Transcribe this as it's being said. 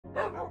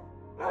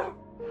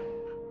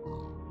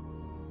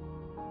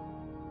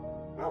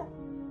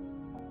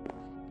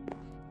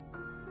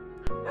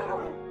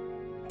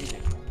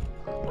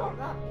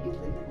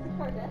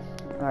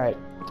Alright.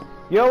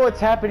 Yo, what's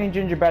happening,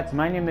 Gingerbats?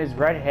 My name is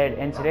Redhead,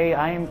 and today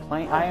I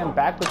am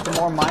back with some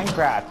more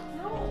Minecraft.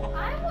 No,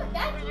 that's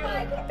my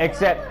controller.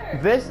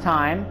 Except this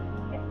time,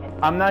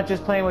 I'm not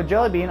just playing with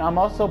Jellybean, I'm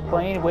also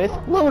playing with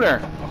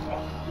Lunar.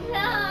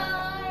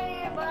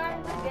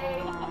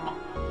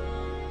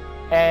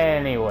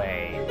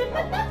 Anyway,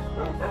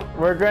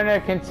 we're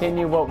gonna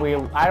continue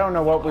I don't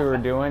know what we were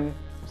doing.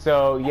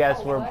 So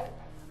yes,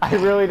 I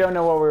really don't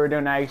know what we were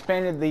doing. I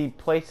expanded the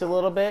place a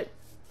little bit.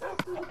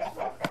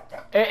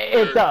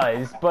 It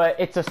does, but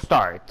it's a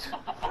start.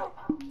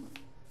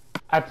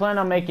 I plan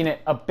on making it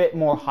a bit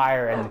more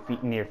higher in the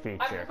near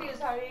future. I'm confused.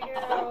 How do you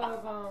get out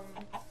of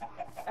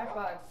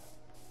F5?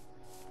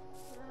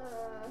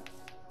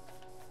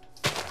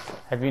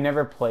 Have you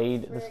never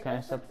played this kind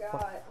of stuff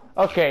before?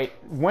 Okay,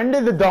 when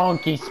did the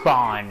donkey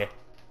spawn?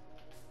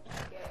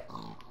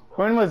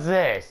 When was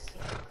this?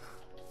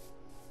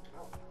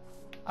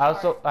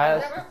 I've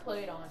never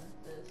played on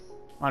this.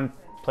 On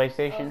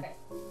PlayStation? Okay.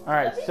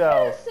 Alright, so...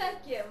 Let me get a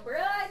second, bro.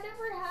 I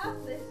never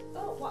have this.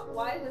 Oh,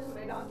 why is there so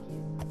many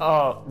donkeys?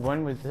 Oh,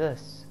 when was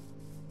this?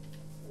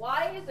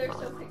 Why is there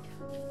so many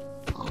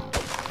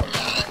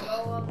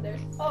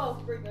Oh,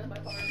 spring, there's my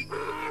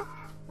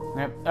farm.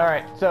 Yep,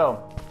 alright,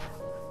 so...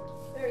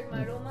 There's my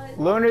little nice.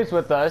 Lunar's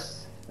with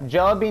us.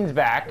 Jellybean's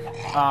back. We just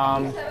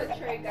have a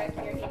tray guy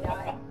here, he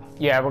died.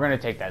 Yeah, we're gonna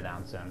take that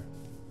down soon.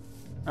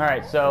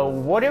 Alright, so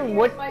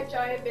Here's my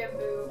giant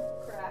bamboo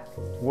crack.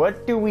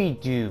 What do we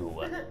do?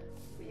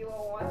 You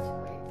will watch?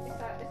 Wait, it's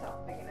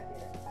not big enough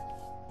yet.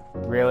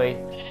 Really?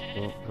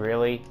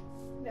 Really?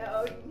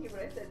 No, you hear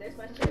what I said. There's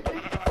my tray.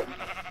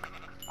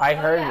 I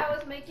heard. Yeah, I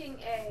was making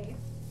a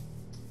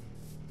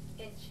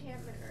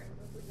enchantment room.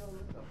 If we go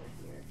look over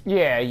here.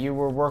 Yeah, you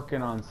were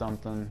working on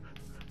something.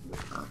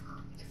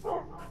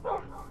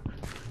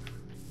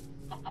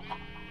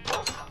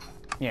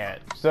 Yeah,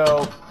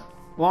 so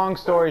long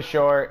story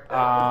short,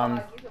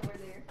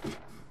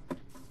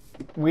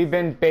 we've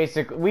been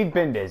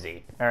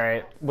busy,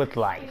 alright, with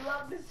life. We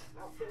love this.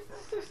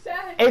 It's so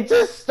sad. It's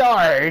a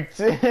start!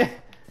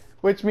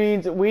 Which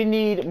means we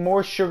need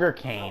more sugar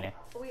cane.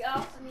 We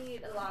also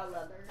need a lot of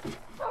leather.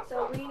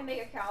 So we need to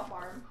make a cow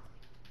farm.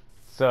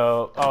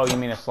 So, oh, you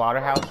mean a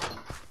slaughterhouse?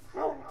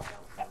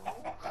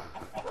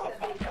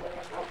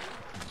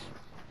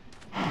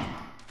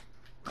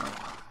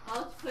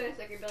 Wait a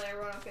second, Billy. I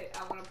want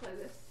to play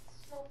this.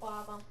 No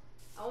problem.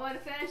 I want to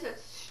finish that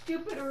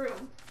stupid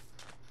room.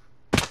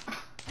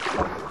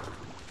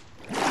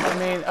 I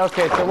mean,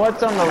 okay. So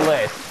what's on the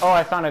list? Oh,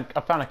 I found a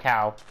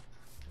cow.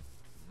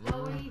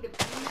 Well, we need to beat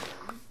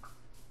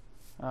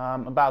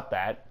them. About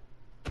that.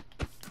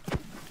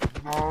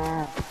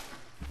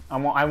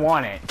 I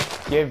want it.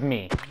 Give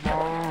me.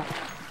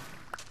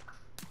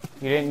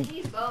 You didn't. I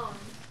need bones.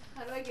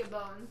 How do I get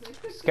bones?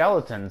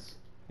 Skeletons.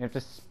 You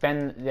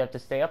have to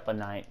stay up at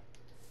night.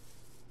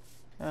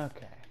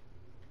 Okay.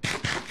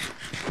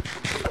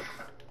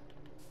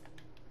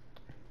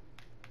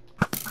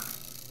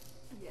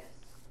 Yes.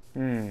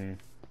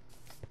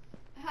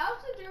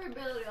 How's the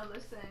durability on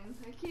this thing?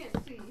 I can't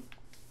see.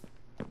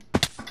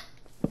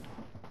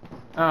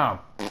 Oh.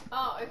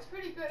 Oh, it's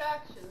pretty good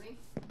actually.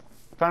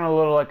 Found a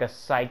little like a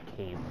side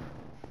cave.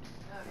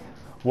 Oh yeah.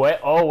 What?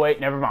 Oh wait,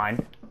 never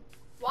mind.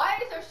 Why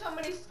is there so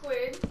many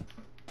squid?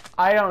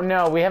 I don't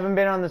know. We haven't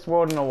been on this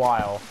world in a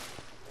while.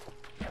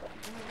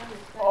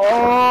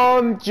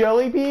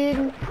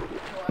 Jellybean?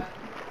 What?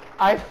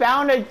 I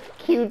found a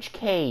huge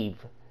cave.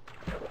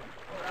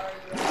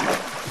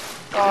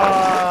 Where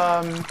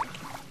are you?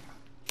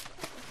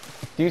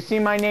 Do you see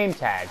my name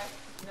tag?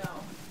 No.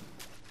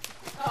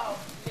 Oh,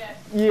 yes.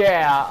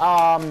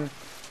 Yeah,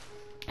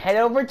 head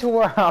over to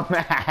where I'm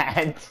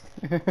at.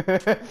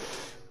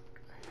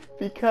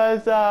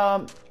 Because,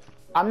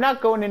 I'm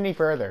not going any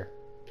further.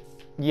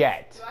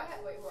 Yet.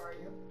 Wait, where are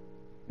you?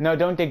 No,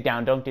 don't dig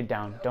down, don't dig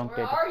down, don't dig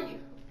down. Where are you?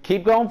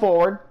 Keep going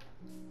forward.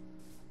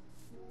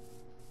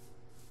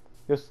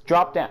 Just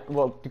drop down.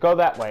 Well, go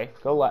that way.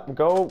 Go left.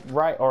 Go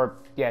right. Or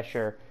yeah,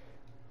 sure.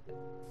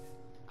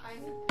 I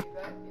need to do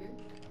that, dude.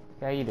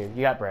 Yeah, you do.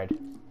 You got bread.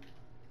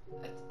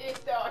 That's it,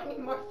 though. I need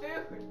more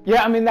food.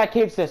 Yeah, I'm in that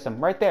cave system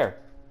right there.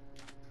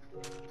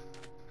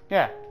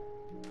 Yeah.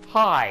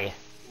 Hi.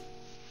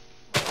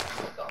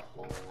 Go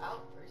hold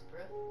out first,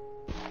 bro.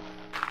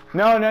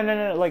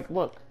 No. Like,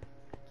 look.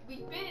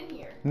 We've been in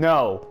here.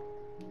 No.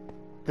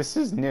 This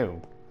is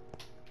new.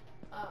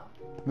 Oh.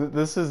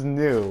 This is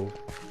new.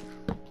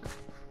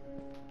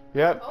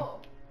 Yep. Oh.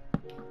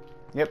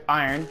 Yep,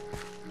 iron.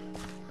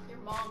 Your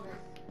mom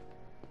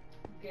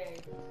is gay.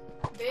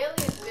 Bailey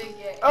is big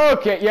gay.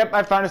 Okay, yep,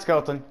 I found a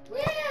skeleton.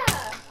 Yeah,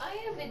 I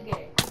am big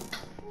gay.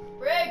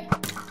 Brig,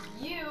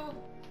 you.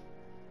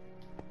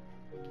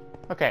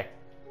 Okay.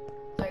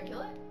 Did I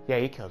kill it? Yeah,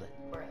 you killed it.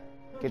 Where?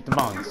 Get the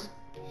bones.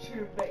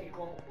 Sure, bet you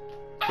won't.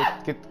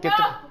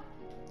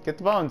 Get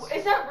the bones.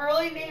 Is that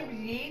really named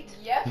Yeet?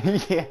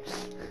 Yep. Yeah.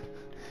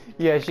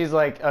 Yeah, she's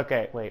like,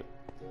 okay, wait.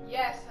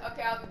 Yes,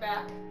 okay, I'll be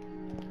back.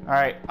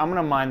 Alright, I'm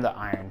gonna mine the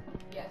iron.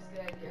 Yes,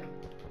 good idea.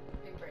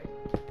 Big break.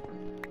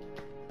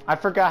 I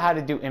forgot how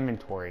to do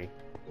inventory.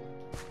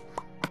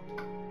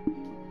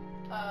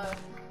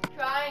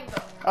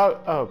 Triangle.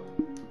 Oh,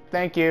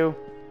 thank you.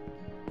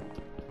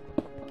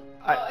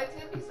 Oh, it's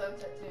gonna be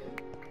sunset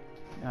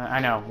soon. I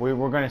know.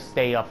 We're gonna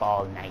stay up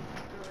all night.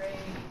 Great.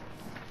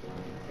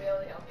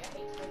 Really help me. I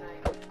hate the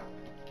night.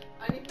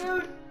 I need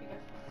food.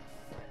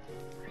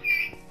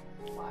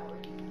 Why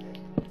would you do this?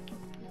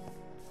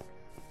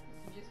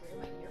 You just wear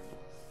my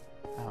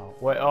earphones. Oh,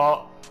 what?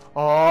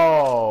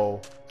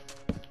 Oh.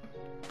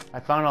 I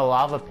found a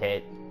lava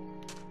pit.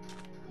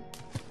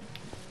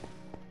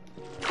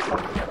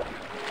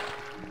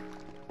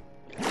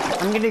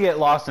 I'm gonna get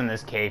lost in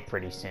this cave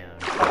pretty soon.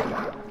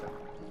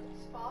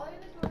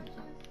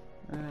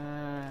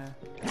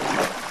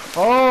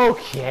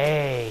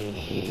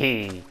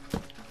 Okay.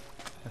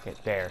 Okay,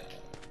 there.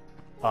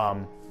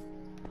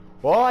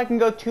 Well, I can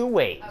go two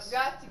ways. I've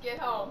got to get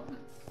home.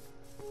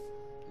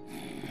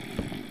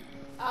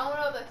 I don't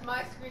know if that's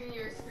my screen or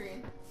your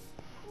screen.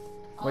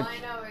 All I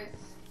know is...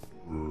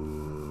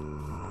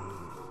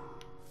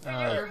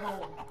 You're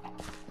home.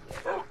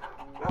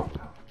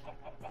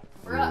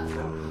 Bruh.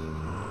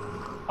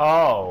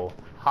 Oh,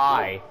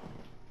 hi.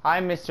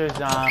 Hi, Mr.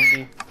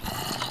 Zombie.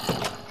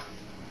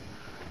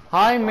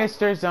 Hi,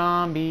 Mr.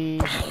 Zombie.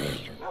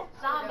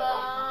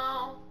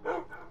 Zombo.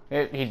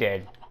 He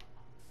did.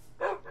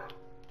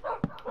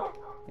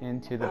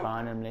 Into the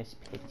bottomless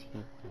pit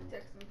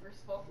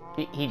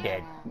he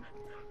did.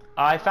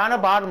 I found a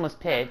bottomless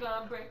pit. I'm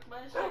gonna break my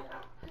shit.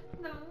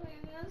 No,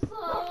 you're gonna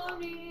slow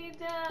me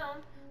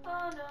down.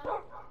 Oh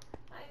no,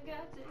 I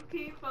got to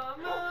keep on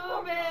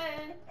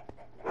moving.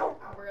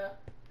 Bruh.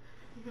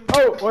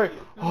 Oh, wait.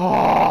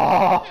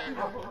 Oh.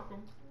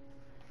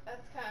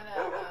 That's kind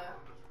of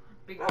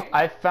big.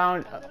 I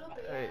found.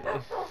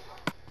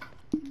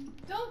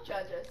 Don't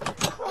judge us.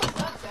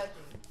 Stop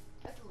judging.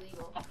 That's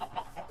illegal.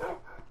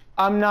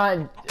 I'm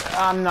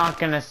not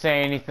gonna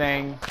say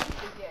anything.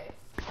 You're gay.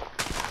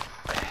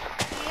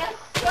 Yes,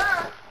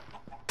 sir.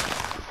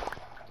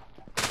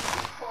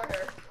 Support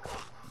her.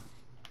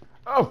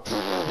 Oh.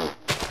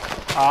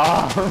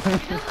 He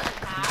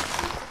doesn't have to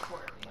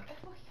support me.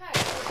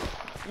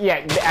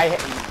 Yeah, I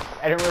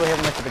didn't really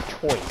have much of a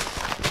choice.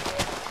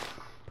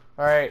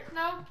 All right.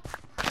 No.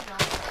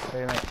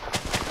 Wait a minute.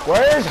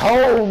 Where's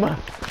home?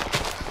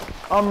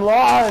 I'm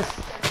lost.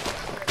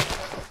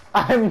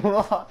 I'm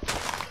lost.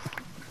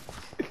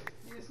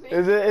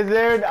 Is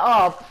there an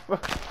up?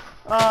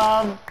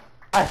 I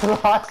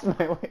lost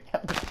my way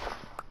up.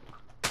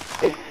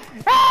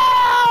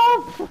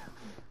 Help!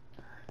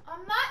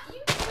 I'm not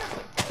used to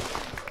it.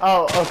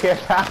 Oh, okay, I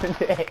found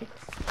it.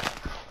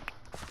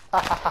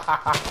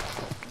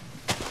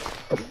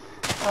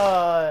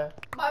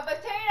 My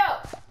potato!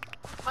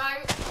 My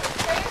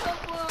potato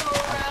flew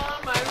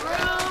around my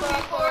room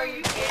before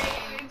you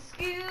came.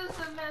 Excuse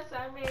the mess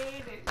I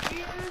made.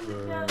 Excuse the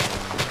mess.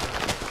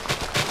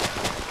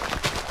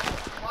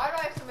 Why do I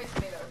have so many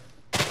tomatoes?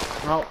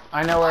 Well,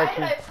 I know where Why I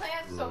did I can.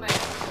 plant so many?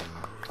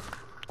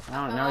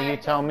 I don't know. You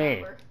tell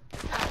me. They're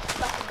kind of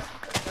stuck in the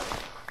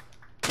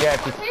Yeah.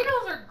 If you...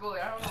 potatoes are good.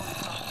 I don't know what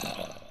you're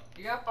talking about.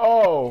 You got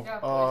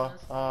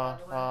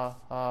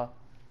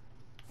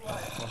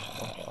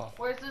What?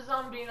 Where's the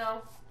zombie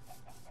now?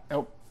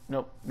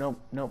 Nope.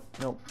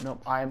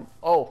 I'm.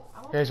 Oh,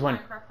 here's one.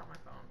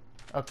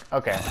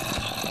 Okay.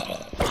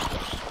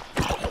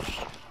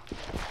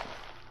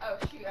 Oh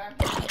shoot, I'm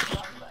hitting the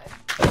wrong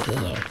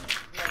button.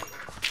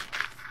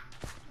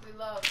 We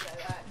love that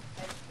I'm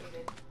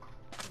educated.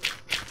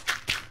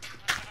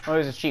 Oh,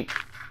 there's a sheep.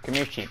 Come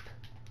here, sheep.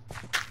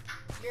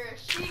 You're a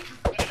sheep.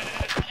 Let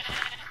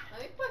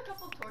me put a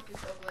couple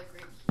torches over like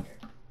right here.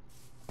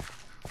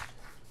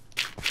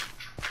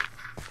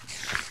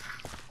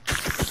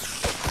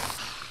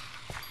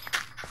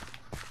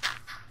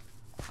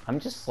 I'm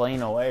just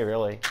slaying away,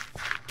 really.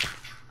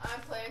 I'm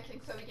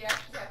planting so we can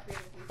actually have food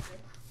in the future.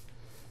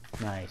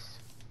 Nice.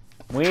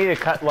 We need to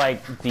cut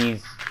like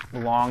these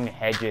long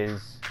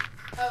hedges.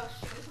 Oh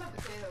shoot, this is my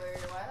potato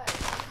area. Why did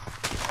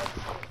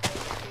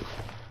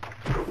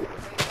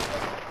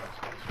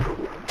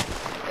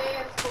Stay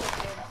at school,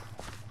 kids.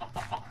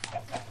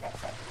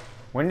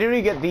 When did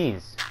we get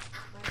these?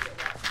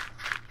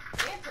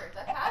 Lanterns,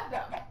 I've had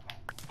them.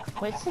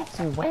 Wait, since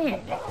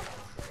when?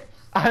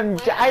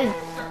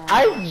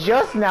 I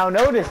just now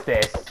noticed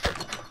this.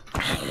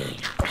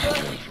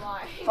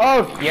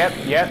 Oh, yep.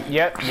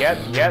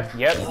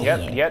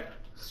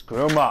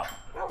 Screw 'em up.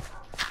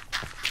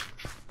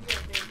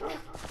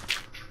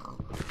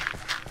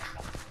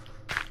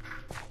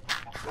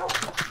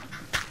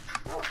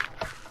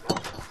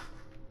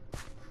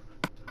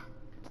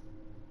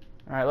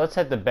 All right, let's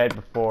head to bed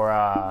before.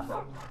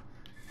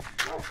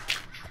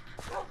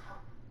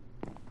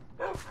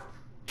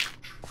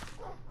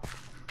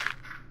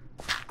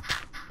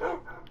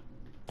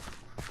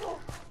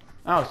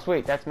 Oh,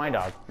 sweet, that's my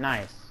dog.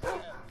 Nice.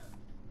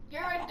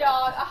 You're a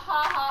dog, ha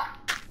ha.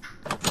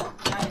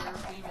 I am a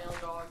female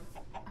dog.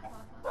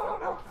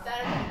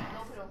 That is,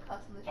 nobody don't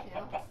cuss on this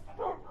channel.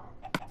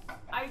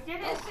 I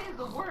didn't say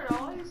the word,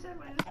 all I said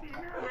was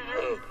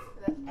female.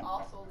 That's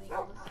also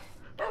legal to say.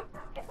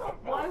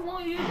 Why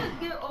won't you just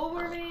get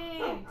over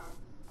me?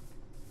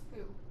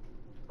 Who?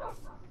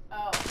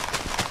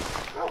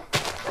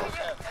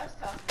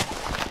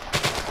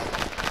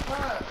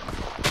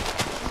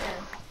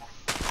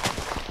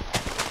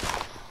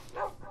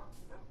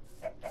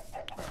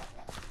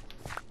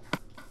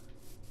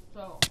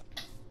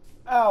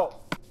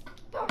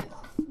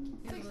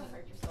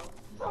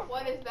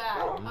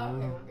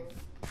 Okay, we're good.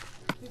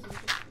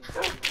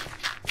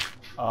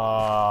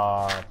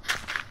 Hold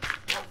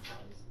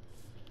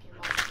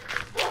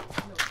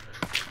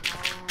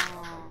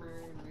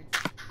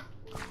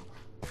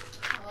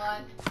on.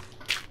 Let me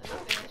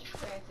finish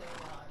planting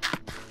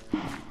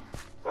one.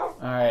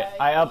 Alright,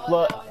 I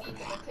upload Now we need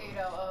the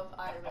potato of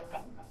Ireland.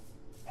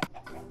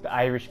 the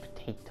Irish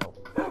potato.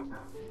 Because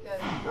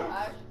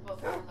Irish people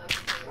apparently like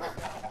potatoes.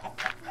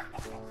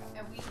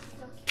 And we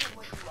don't care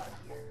what you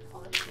like here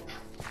on the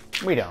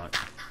show. We don't.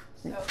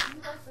 So, do you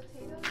like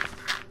potatoes?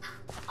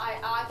 I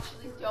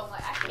actually don't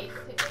like. I hate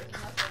potatoes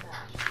unless they're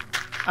mashed.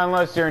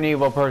 Unless you're an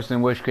evil person,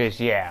 in which case,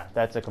 yeah,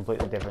 that's a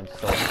completely different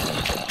story.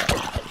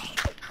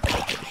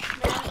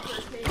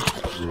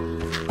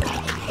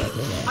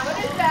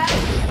 What is that?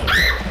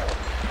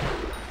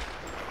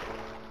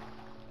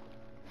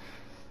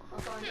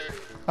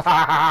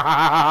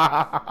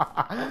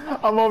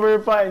 I'm over here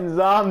fighting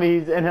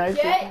zombies, and I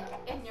see.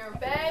 Get in your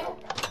bed.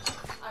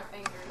 I'm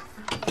angry.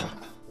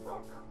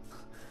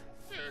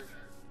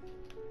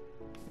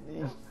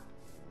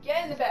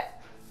 Get in the bed.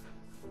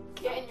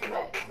 Get in your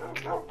bed.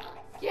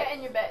 Get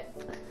in your bed.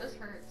 This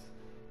hurts.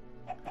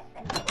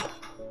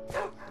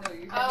 No,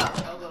 you have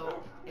your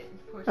elbow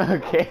and push it.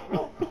 Okay.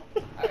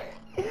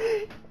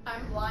 Alright.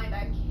 I'm blind.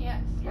 I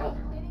can't see. I'm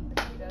eating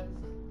potatoes.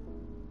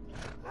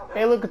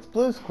 Hey, look, it's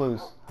Blue's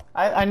Clues.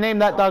 I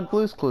named that dog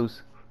Blue's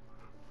Clues.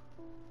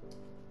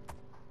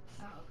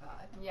 Oh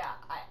god. Yeah,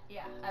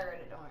 I read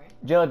it. Don't worry.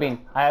 Jellybean,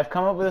 I have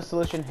come up with a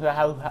solution who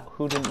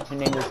to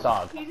name this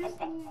dog. He just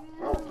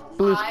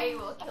Blue's. I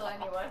will kill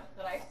anyone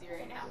that I see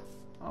right now.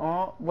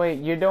 Oh, wait,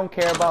 you don't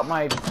care about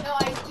my. No,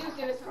 I do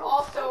this, but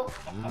also.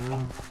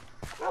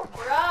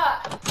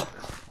 Bruh!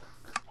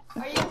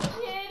 Are you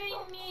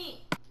kidding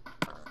me?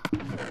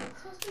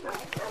 It's supposed to be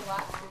nice and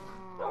relaxing.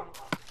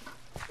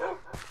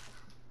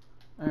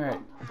 Alright.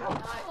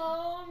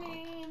 hold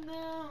me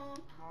down.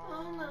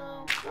 Oh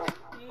no,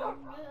 you got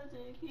to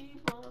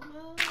keep on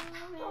moving.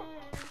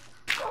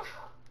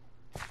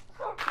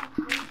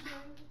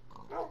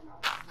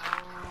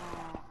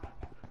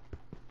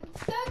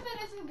 Seven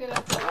isn't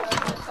gonna put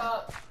this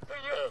up.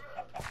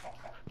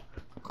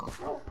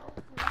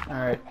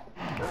 Alright.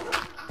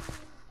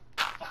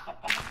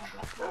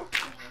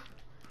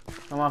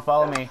 Come on,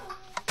 follow me.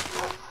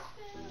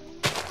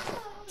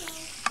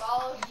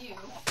 Follow you.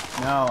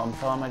 No, I'm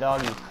following my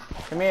doggy.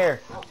 Come here.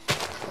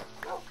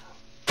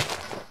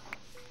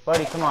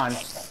 Buddy, come on.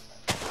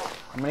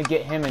 I'm gonna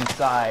get him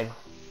inside.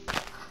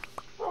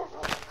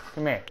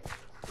 Come here.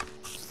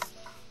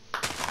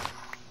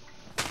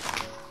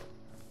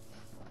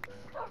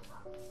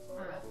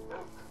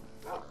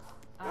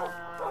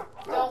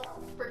 Don't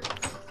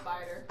freaking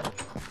spider.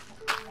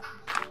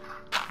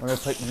 We're gonna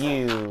put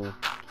you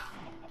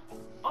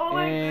Oh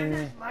my in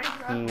goodness,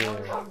 Minecraft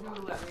here. won't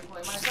do let me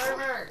play my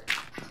server.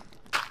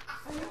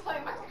 Are you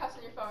playing Minecraft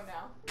on your phone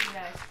now?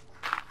 Yes.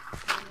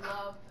 I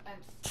love and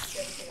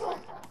dedicate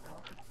Minecraft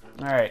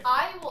though. Alright,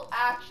 I will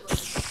actually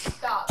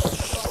stop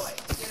going.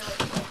 You know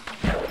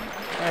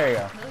what? there you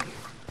go.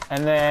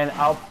 And then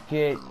I'll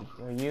get.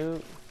 Are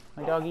you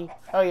my doggy?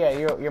 Oh yeah,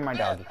 you're my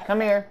doggy.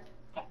 Come here.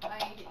 I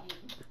need to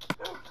eat.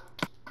 Bro,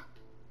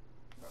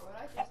 what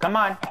I just Come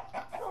on.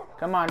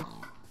 Come on.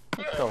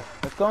 Let's go.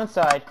 Let's go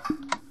inside.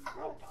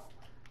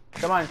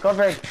 Come on,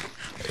 Clifford.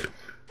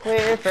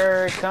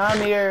 Clifford, come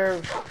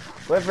here.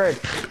 Clifford.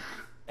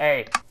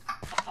 Hey.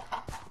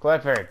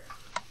 Clifford.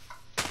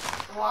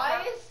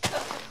 Why is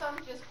some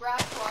just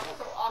grass walk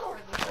so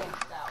awkwardly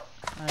spaced out?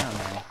 I don't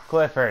know.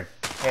 Clifford.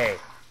 Hey.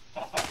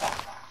 Oh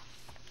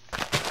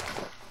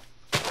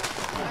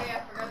yeah, I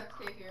forgot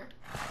to cave here.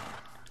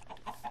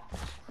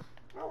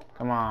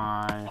 Come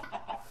on.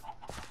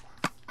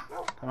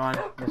 Come on,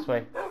 this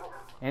way.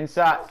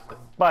 Inside.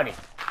 Buddy.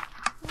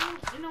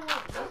 You know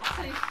what? Let's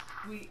play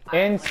sweet.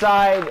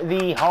 Inside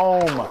the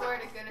home. Swear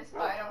to goodness if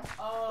I don't.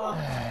 Oh,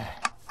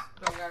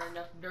 don't got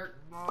enough dirt.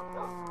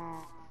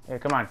 Here,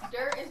 come on.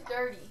 Dirt is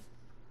dirty.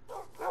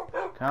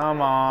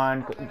 Come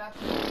on. So that's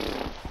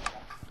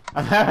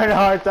I'm having a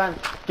hard time.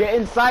 Get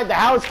inside the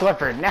house,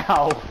 Clifford,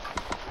 now.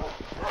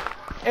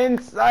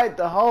 Inside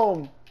the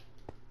home.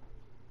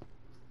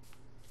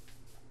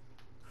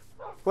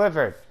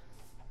 Clifford,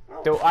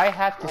 do I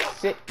have to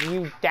sit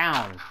you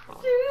down?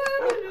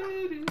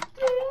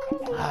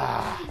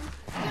 Ah,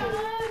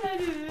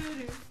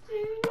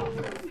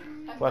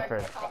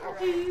 Clifford.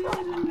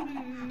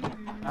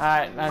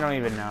 I don't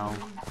even know.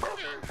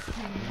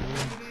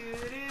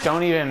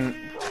 Don't even.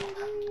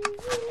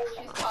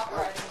 She's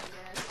copywriting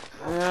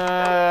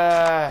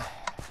again.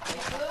 They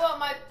blew up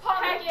my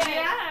pumpkin!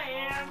 Yeah, I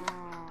am.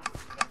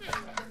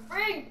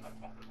 Bring!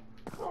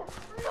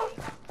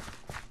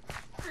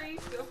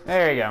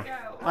 There you go.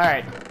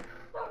 Alright.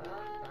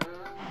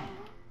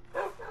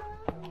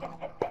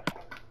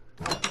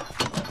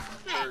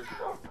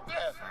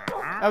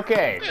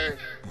 Okay.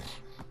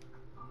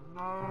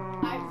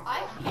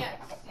 I can't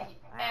see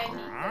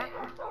anything.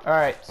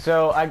 Alright,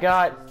 so I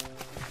got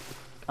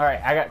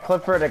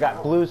Clifford, I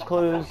got Blue's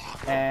Clues,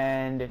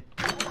 and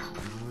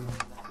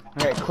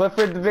alright,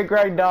 Clifford the big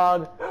red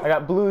dog, I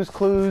got Blue's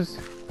Clues,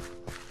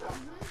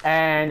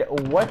 And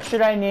what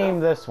should I name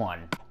this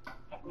one?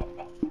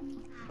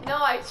 No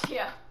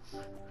idea.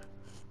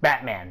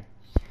 Batman.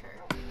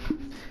 Sure.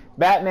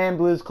 Batman,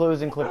 Blue's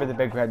Clues, and Clifford the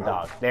Big Red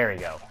Dog. There we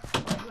go.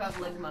 You have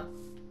Ligma.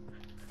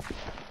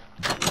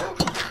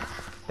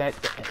 That,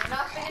 We're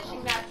not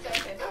finishing that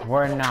sentence.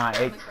 We're not.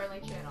 Family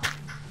friendly channel.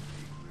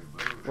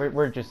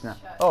 we're just not.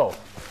 Shut. Oh,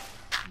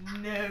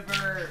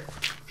 Never. Your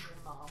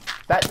mom.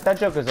 that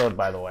joke is old,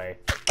 by the way.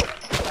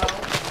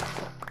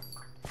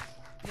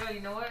 No. Yo,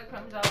 you know what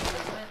comes out of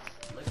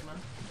Ligma?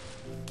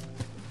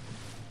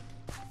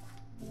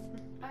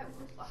 I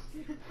will fuck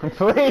you.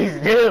 Please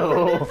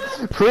do.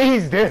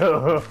 Please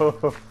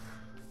do.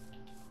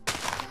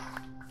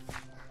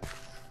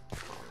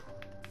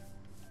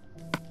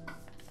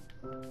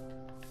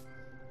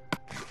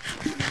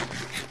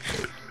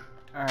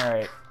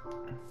 Alright.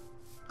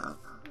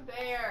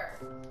 There.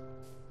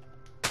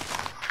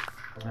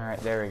 Alright,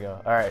 there we go.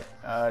 Alright.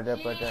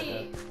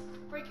 Jeez.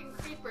 Freaking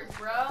creepers,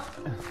 bro.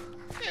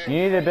 You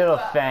need to build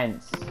a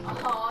fence.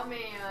 Oh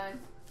man.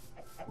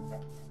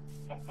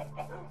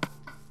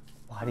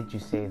 Why did you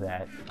say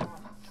that?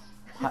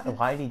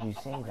 Why did you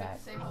say that?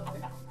 Say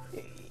mother.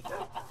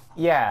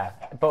 Yeah,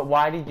 but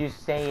why did you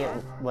say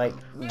it like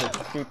the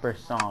creeper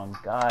song?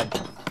 God.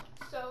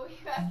 So we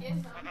back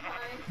in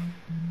sometime.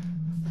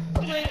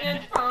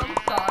 Swinging from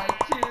side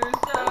to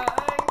side,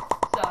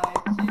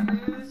 side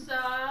to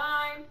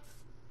side.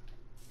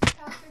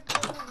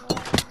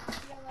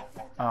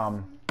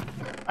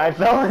 I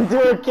fell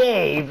into a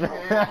cave.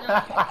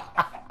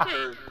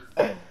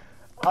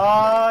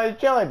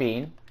 Jelly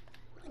bean.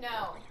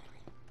 No.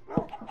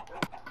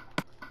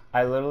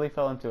 I literally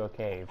fell into a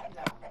cave,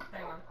 No.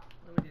 Hang on,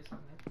 let me do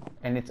something.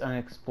 and it's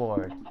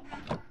unexplored.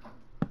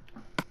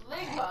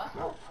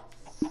 Ligma.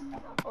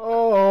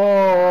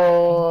 Oh,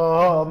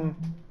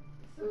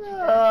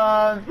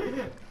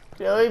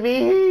 Jelly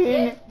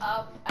bean. Get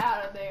up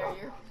out of there.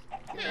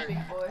 You're a big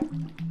boy.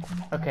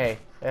 Okay.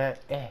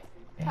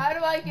 How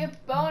do I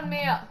get bone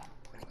meal?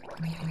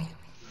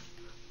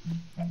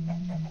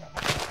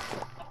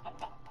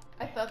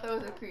 I thought that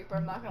was a creeper.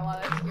 I'm not gonna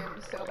lie, that scared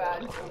me so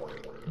bad.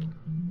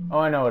 Oh,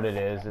 I know what it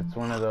is. It's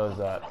one of those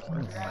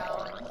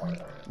Drown.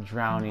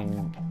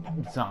 drowning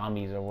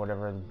zombies or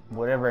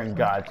whatever in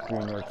God's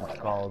green earth it's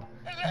called.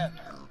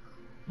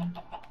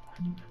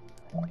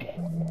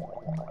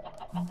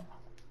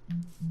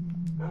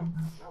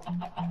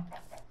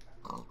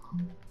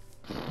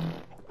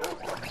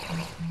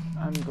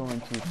 I'm going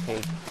to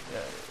take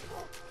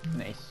a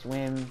nice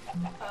swim.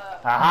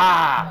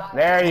 Aha!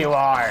 There you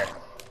are!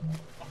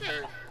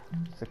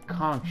 It's a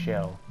conch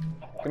shell.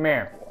 Come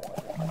here.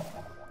 Am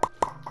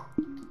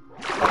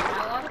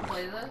I allowed to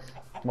play this?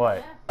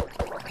 What?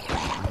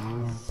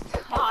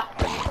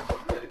 Stop.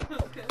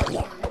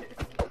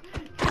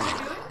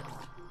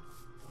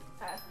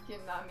 Ask him,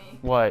 not me.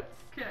 What?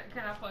 Can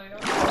I play it?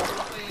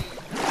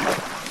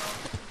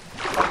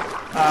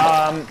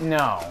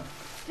 No.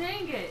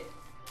 Dang it!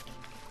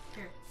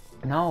 Here.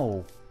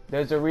 No.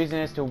 There's a reason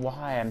as to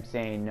why I'm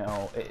saying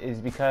no. It is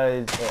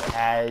because it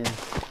has...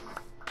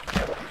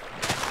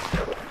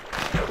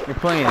 You're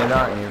playing it,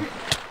 aren't you?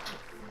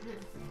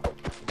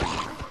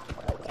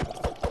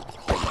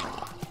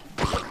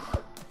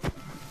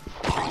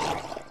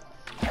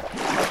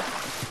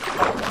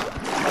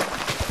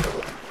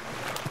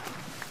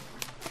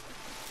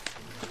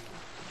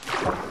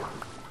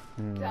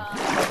 Done.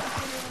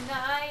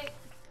 Tonight.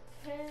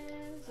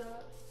 Hands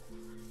up.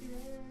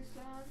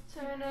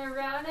 Turn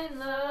around and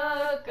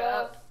look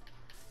up.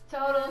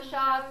 Total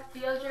shock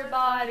feels your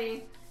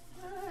body.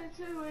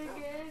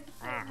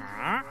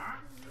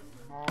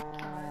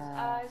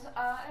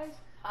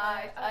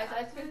 Eyes,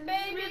 with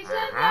baby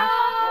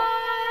tonight.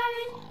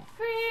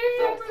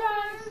 Please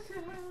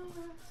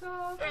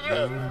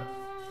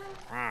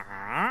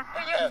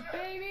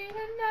baby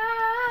tonight.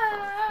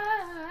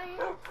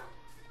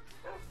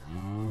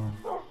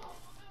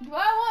 Do I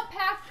want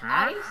packed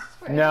ice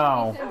for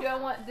No. any reason? Do I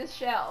want this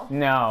shell?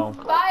 No.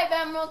 5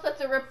 emeralds,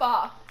 that's a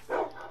ripoff.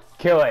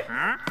 Kill it.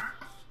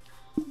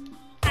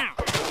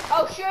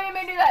 Oh shoot, I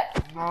may do that.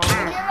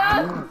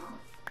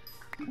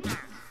 Give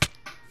up.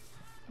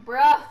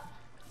 Bruh.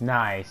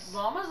 Nice.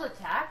 Llamas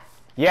attack?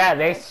 Yeah,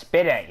 they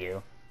spit at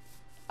you.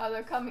 Oh,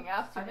 they're coming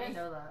after I me. didn't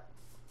know that.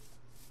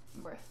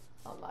 Bruh.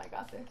 Oh, I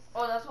got this.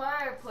 Oh, that's why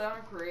I play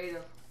on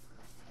creative.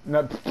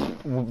 No,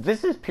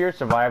 this is pure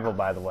survival,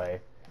 by the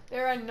way.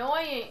 They're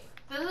annoying.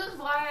 This is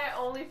why I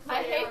only play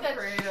I hate on that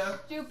creative.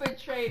 stupid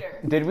traitor.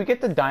 Did we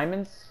get the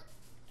diamonds?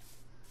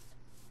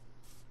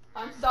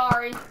 I'm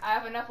sorry. I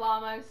have enough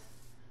llamas.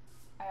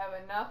 I have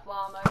enough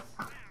llamas.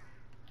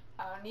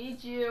 I don't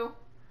need you.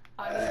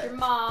 I don't need your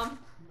mom.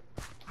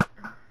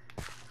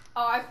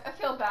 Oh, I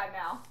feel bad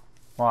now.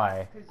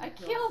 Why? I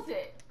killed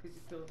it. Because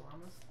you killed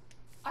llamas?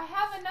 I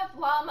have enough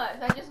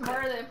llamas. I just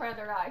murdered them in front of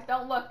their eyes.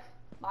 Don't look,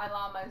 my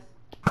llamas.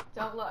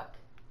 Don't look.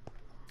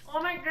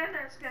 Oh my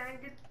goodness, can I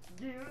get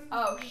you?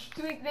 Oh,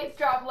 sweet. They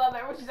dropped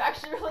leather, which is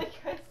actually really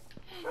good.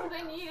 Because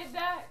I needed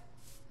that.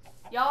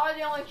 Y'all are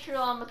the only true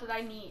llamas that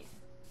I need.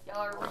 Y'all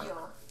are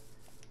real.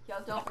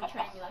 Y'all don't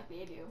betray me like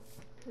they do.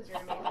 Because you're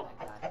amazing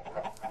like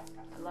that.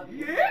 I love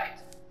you.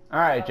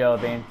 Alright,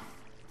 Jellybean.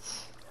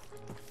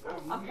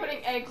 I'm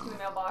putting eggs in the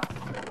mailbox.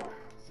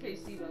 Okay,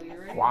 Steve, are you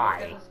ready? Why?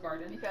 Look at this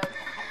garden. Because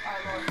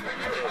our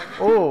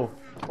Lord. Oh,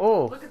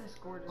 oh. Look at this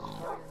gorgeous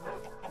garden.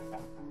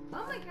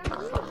 Oh my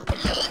god.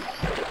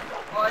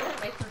 Oh, I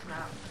didn't make this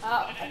map.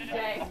 Oh,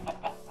 dang.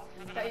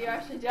 That you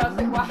actually did. I was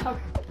like, wow.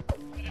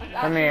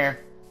 Come here.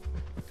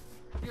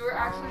 You were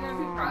actually gonna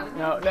be proud of me.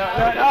 No, no,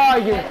 no, no,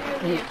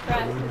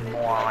 you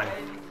moron.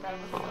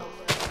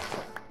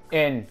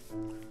 in.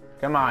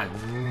 Come on.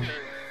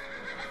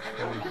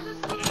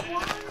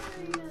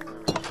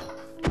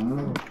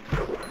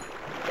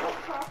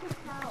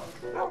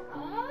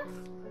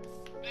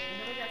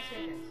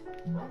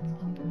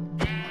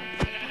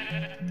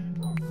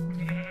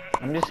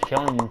 I'm just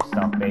killing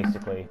stuff,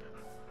 basically.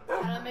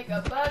 How to make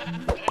a bug?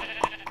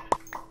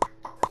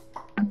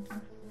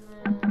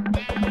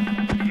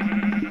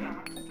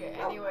 Okay,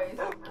 anyways.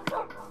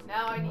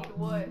 Now I need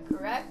wood,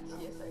 correct?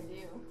 Yes, I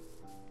do.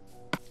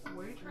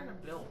 What are you trying to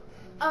build?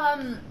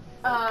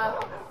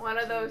 One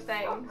of those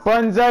things.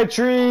 Bonsai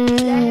tree!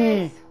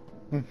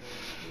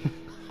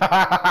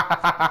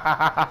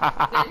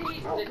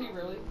 Did he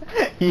really?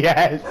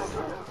 Yes.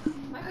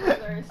 My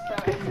brother is so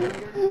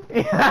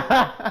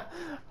excited.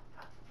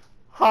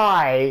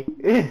 Hi.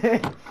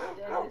 Dennis.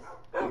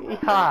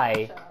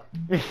 Hi.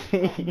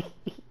 Shut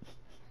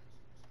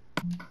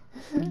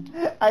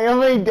up.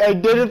 I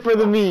did it for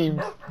the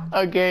memes.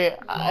 Okay.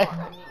 How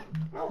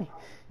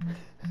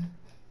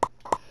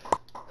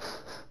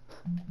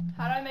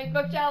do I make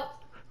bookshelves?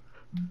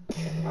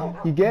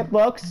 You get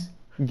books,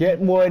 you get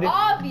wood,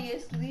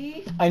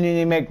 Obviously. and then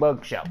you make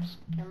bookshelves.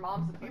 Your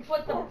mom's a You bitch.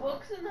 put the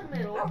books in the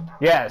middle.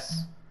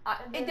 Yes.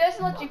 It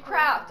doesn't let you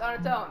craft on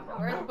its own.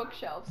 Where are the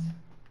bookshelves?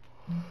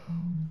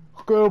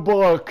 Go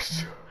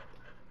books.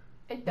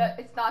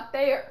 It's not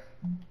there.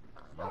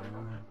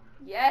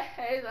 Yes,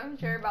 I'm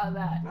sure about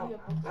that.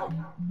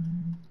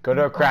 Go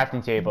to a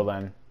crafting table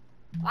then.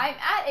 I'm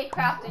at a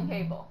crafting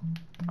table.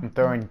 I'm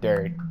throwing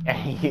dirt.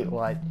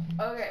 What?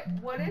 Okay,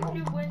 what if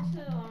you went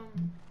to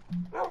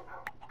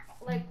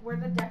like where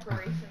the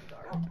decorations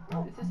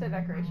are? This is the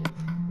decorations.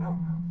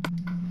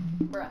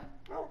 Bruh.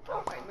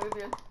 Wait, move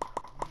your.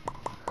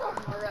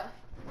 Bruh.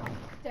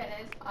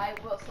 Dennis, I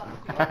will slap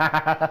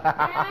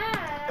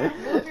you.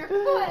 Move your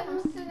foot. I'm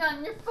sitting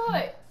on your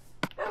foot.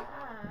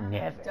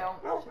 Never. Don't.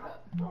 Shut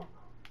up.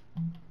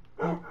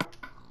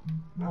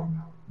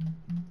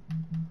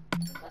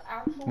 The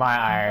actual My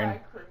map iron. that I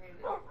created.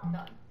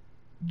 Done.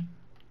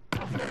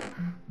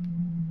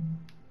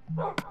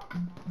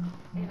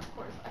 And of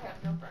course, I have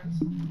no friends.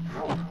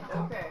 It's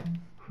okay.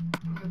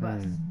 You're the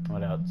best.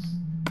 What else?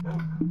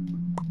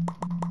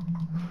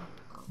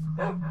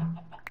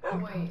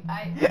 Wait, I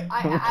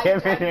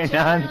Giving it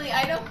on. genuinely,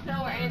 I don't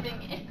know where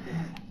anything is.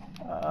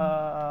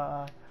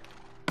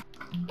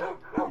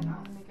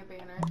 Make a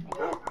banner.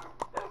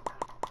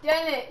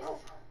 Dennis!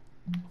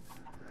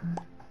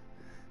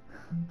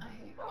 I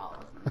hate all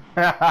of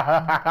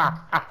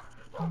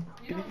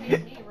you. You don't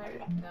hate me,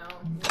 right? No.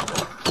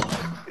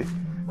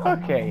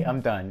 Okay,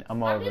 I'm done.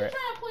 I'm I'm over just it.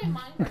 trying to play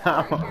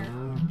Minecraft right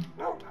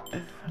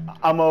here.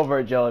 I'm over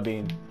it,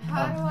 Jellybean.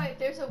 How do I?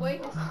 There's a way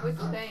to switch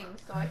things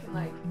so I can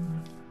like.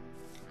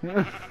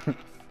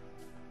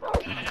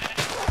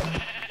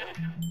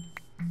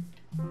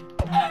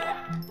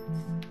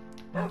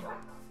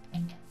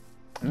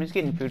 I'm just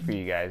getting food for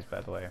you guys,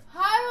 by the way. How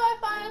do I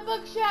find a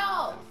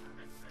bookshelf?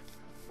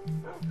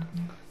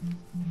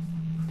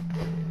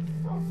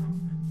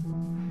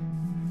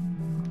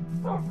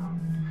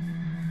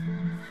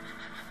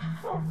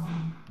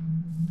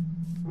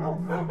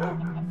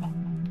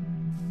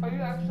 Are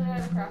you actually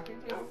at a crafting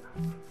table?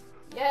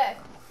 Yes.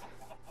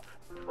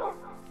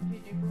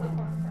 Did you click on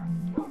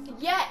the craft?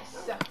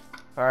 Yes.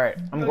 Alright,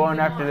 I'm going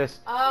after this.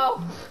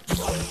 Oh.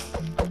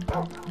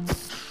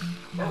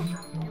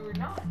 You were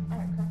not at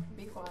crafting.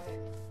 Be quiet.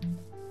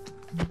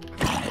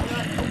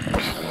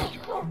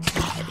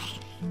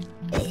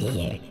 I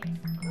think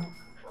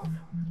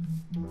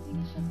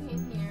it should be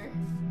in here.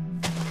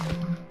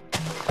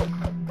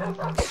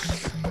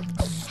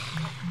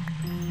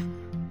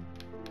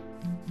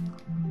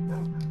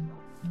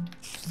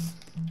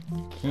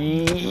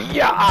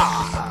 Yeah!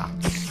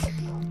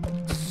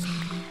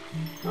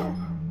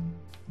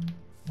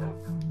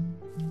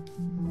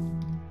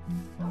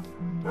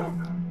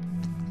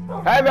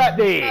 How about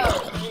this?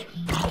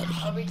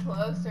 Oh, are we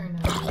close or no?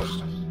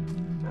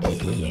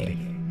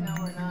 No,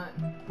 we're not.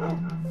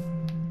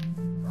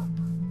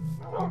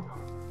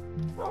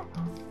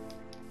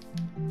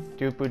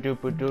 Doopa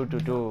doopa doo doo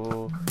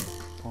doo.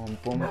 Boom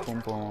boom boom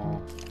boom.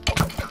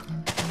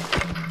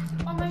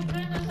 Oh my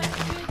goodness, I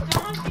can do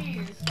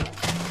donkeys!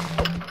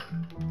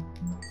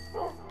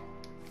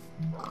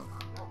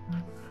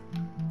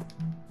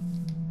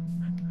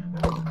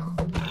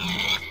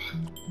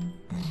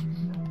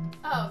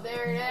 Oh,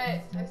 there it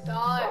is. I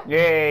saw it.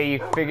 Yay, you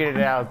figured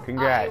it out. I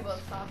Congrats. will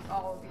stop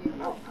all of you.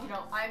 You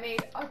know, I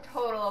made a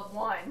total of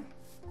 1.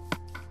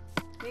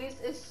 This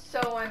is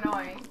so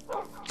annoying.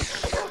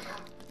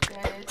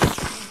 That is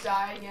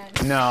die again?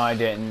 No, I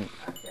didn't.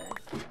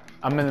 Okay.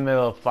 I'm in the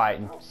middle of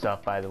fighting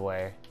stuff, by the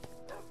way.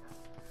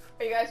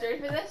 Are you guys ready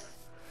for this?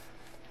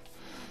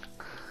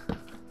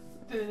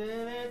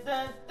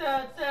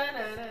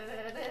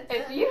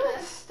 If you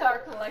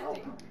start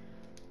collecting.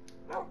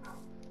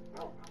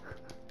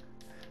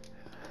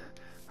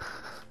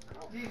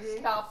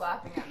 Stop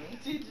laughing at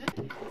me.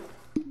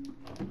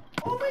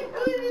 Oh my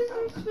goodness,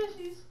 there's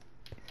fishies.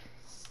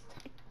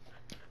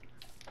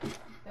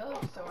 That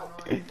looks so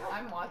annoying.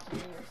 I'm watching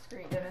your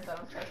screen, Dennis. I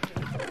don't trust you.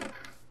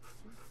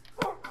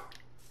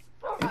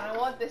 I don't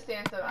want this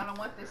dance. I don't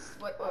want this.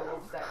 What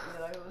was that? You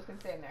know, who was gonna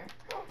stand there?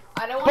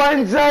 I don't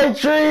want. Bonsai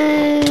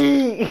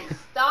tree!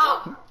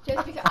 Stop!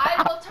 Just because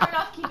I will turn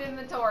off keep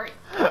inventory.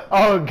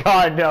 Oh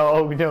God, no!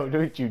 Oh no!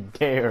 Don't you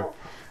dare!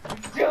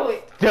 Do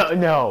it. No!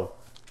 No.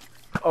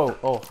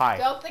 Oh, hi.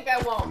 Don't think I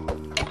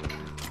won't.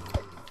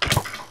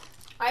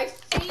 I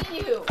see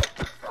you.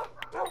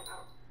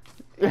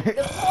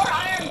 The poor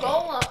iron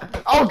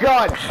golem. Oh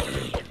God! I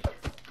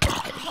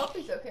hope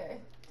he's okay.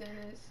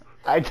 Dennis.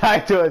 I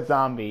died to a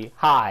zombie.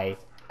 Hi.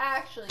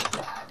 Actually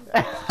sad.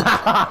 I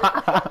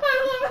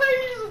love how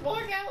you just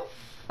walk out.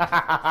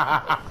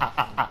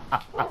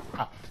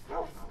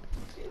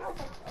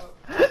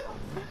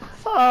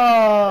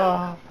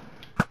 Oh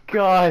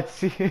God!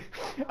 See,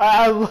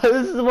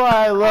 this is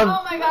why I love.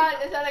 Oh my God!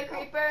 Is that a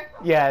creeper?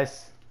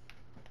 Yes.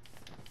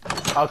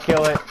 I'll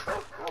kill it.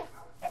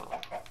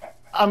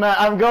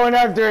 I'm going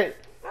after it.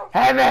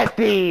 Have at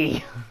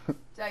thee.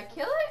 Did I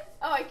kill it?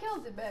 Oh, I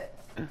killed a bit.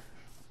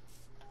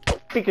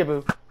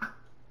 Peekaboo.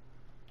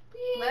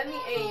 Let me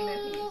aim at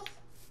peace.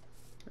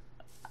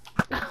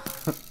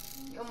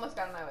 You almost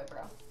got in my way,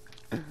 bro.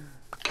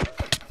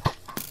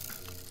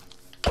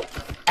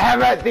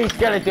 Have at thee,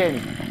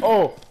 skeleton.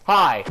 Oh,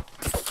 hi.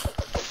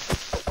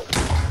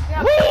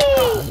 Yeah.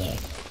 Whee!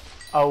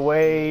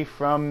 Away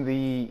from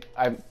the.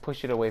 I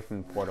push it away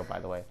from the portal, by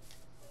the way.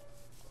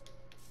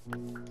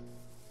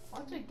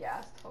 Watch a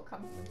gas will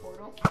come from the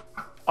portal.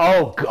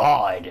 Oh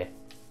God.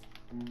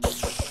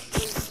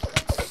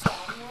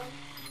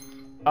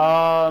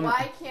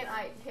 Why can't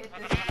I hit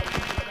this?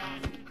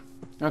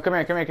 No, come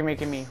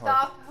here.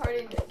 Stop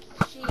hurting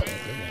the sheep.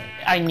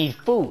 I need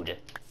food.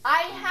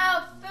 I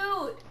have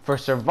food. For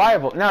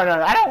survival. No,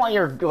 I don't want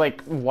your,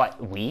 like,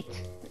 what, wheat?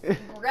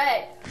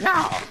 Bread.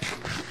 No.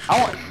 I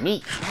want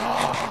meat.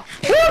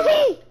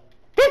 Wolfie!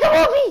 There's a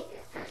Wolfie!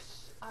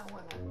 I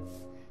wanna.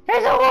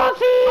 There's a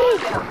Wolfie!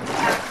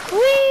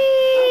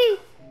 Whee!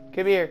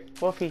 Come here,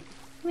 Wolfie.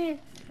 Come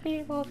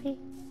here, Wolfie.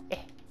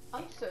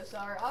 I'm so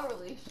sorry. I'll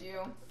release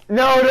you.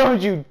 No,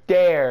 don't you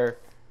dare.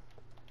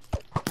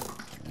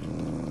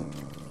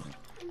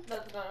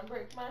 Nothing's gonna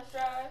break my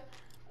stride.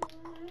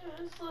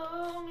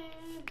 Slow me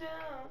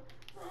down.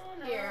 Oh,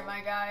 no. Here,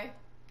 my guy.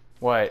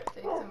 What?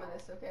 Take some of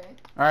this, okay?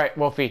 Alright,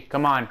 Wolfie,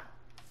 come on.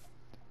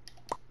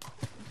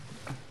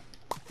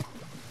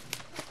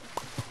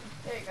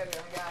 There you go,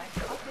 my guy.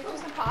 I'll get you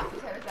some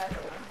pockets out of that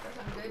one. That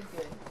sounds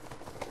good.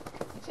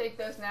 You take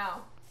those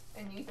now,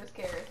 and eat those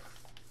carrots.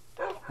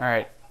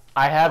 Alright.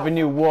 I have a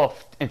new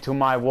wolf into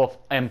my wolf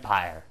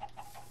empire.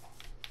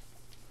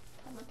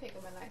 I'm gonna pick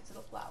him a nice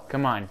little flower.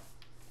 Come on.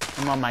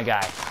 Come on, my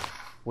guy.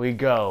 We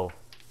go.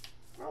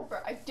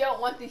 Bro, I don't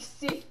want these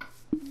seeds.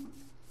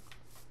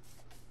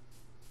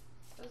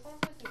 That sounds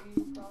like an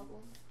you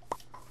problem.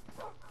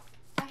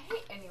 I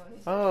hate anyone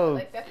who's Oh.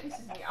 like that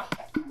pisses me off.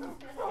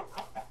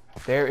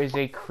 There is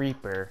a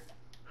creeper.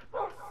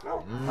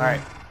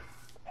 Alright.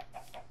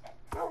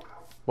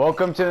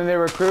 Welcome to the new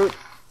recruit.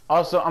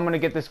 Also, I'm gonna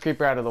get this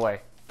creeper out of the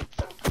way.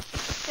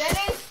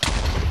 Dennis!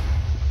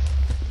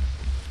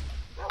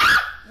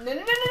 No.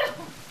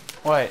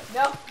 What?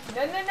 No.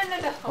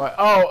 What?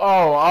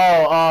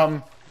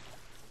 Oh,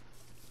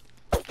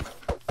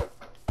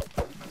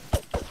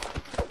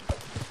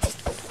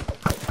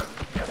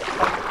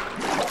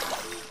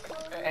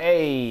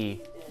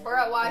 Hey.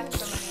 Bro, why is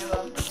there so many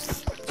of them?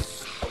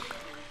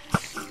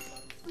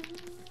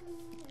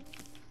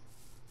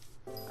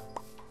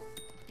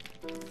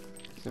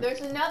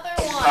 There's another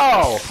one.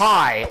 Oh,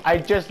 hi. I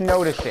just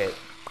noticed it.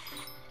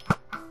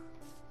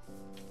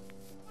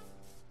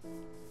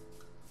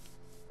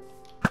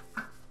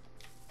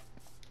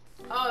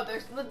 Oh,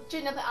 there's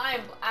legit nothing. I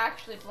am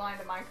actually blind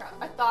to Minecraft.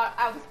 I thought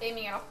I was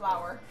aiming at a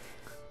flower.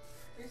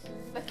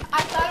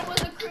 I thought it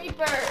was a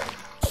creeper.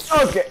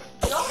 Okay.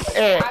 Don't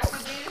Eh.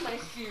 activated my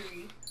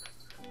Siri.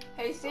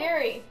 Hey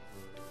Siri.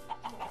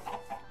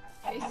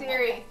 Hey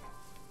Siri.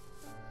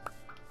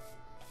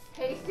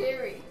 Hey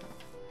Siri.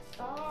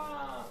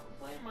 Stop.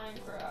 Play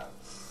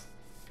Minecraft.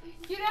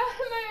 Get out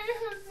of my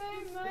room and play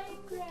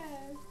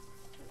Minecraft.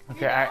 Okay,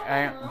 Get out of I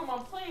my room.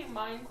 I'm playing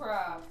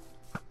Minecraft.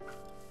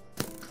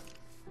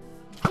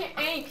 Can't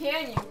aim,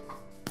 can you?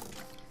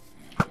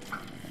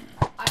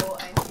 I will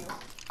end you.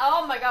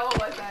 Oh my god, what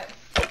was that?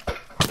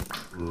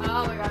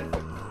 Oh my god.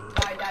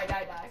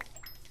 Die.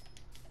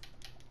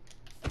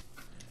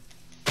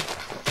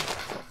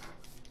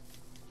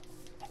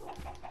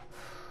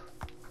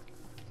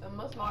 It's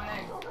almost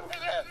morning.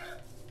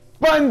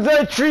 Run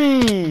the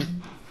tree!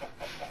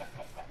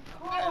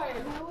 God,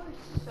 that was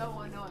so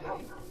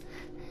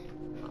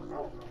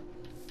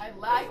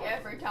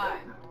every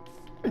time.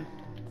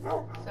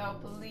 So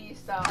please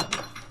stop.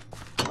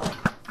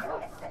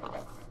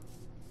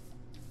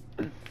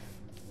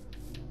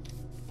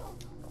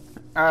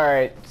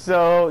 Alright,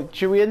 so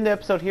should we end the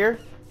episode here?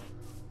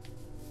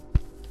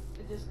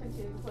 To just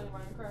continue to play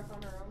Minecraft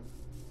on our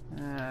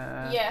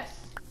own.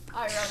 Yes,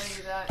 I'd rather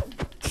do that.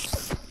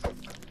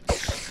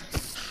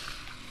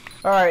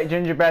 Alright,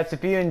 Ginger Bats,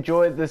 if you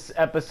enjoyed this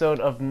episode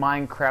of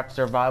Minecraft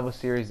Survival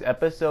Series,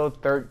 episode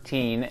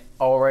 13,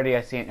 already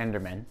I see an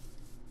Enderman.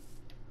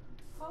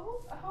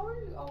 How are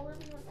you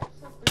already on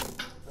episode 13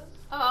 of this?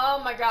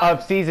 Oh my god.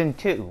 Of season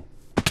 2.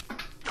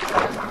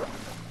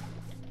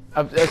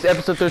 It's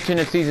episode 13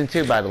 of season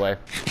 2, by the way.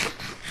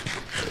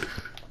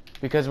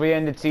 Because we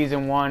ended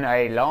season 1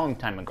 a long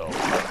time ago.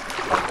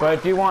 But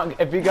if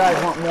you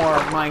guys want more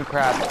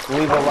Minecraft,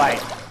 leave a like,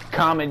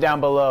 comment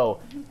down below,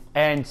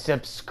 and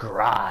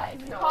subscribe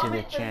to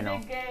the channel.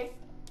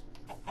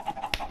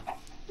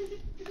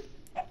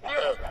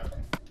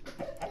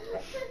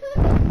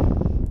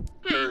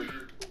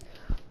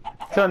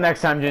 Till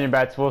next time, Ginger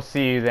Bats, we'll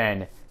see you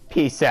then.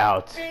 Peace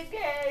out.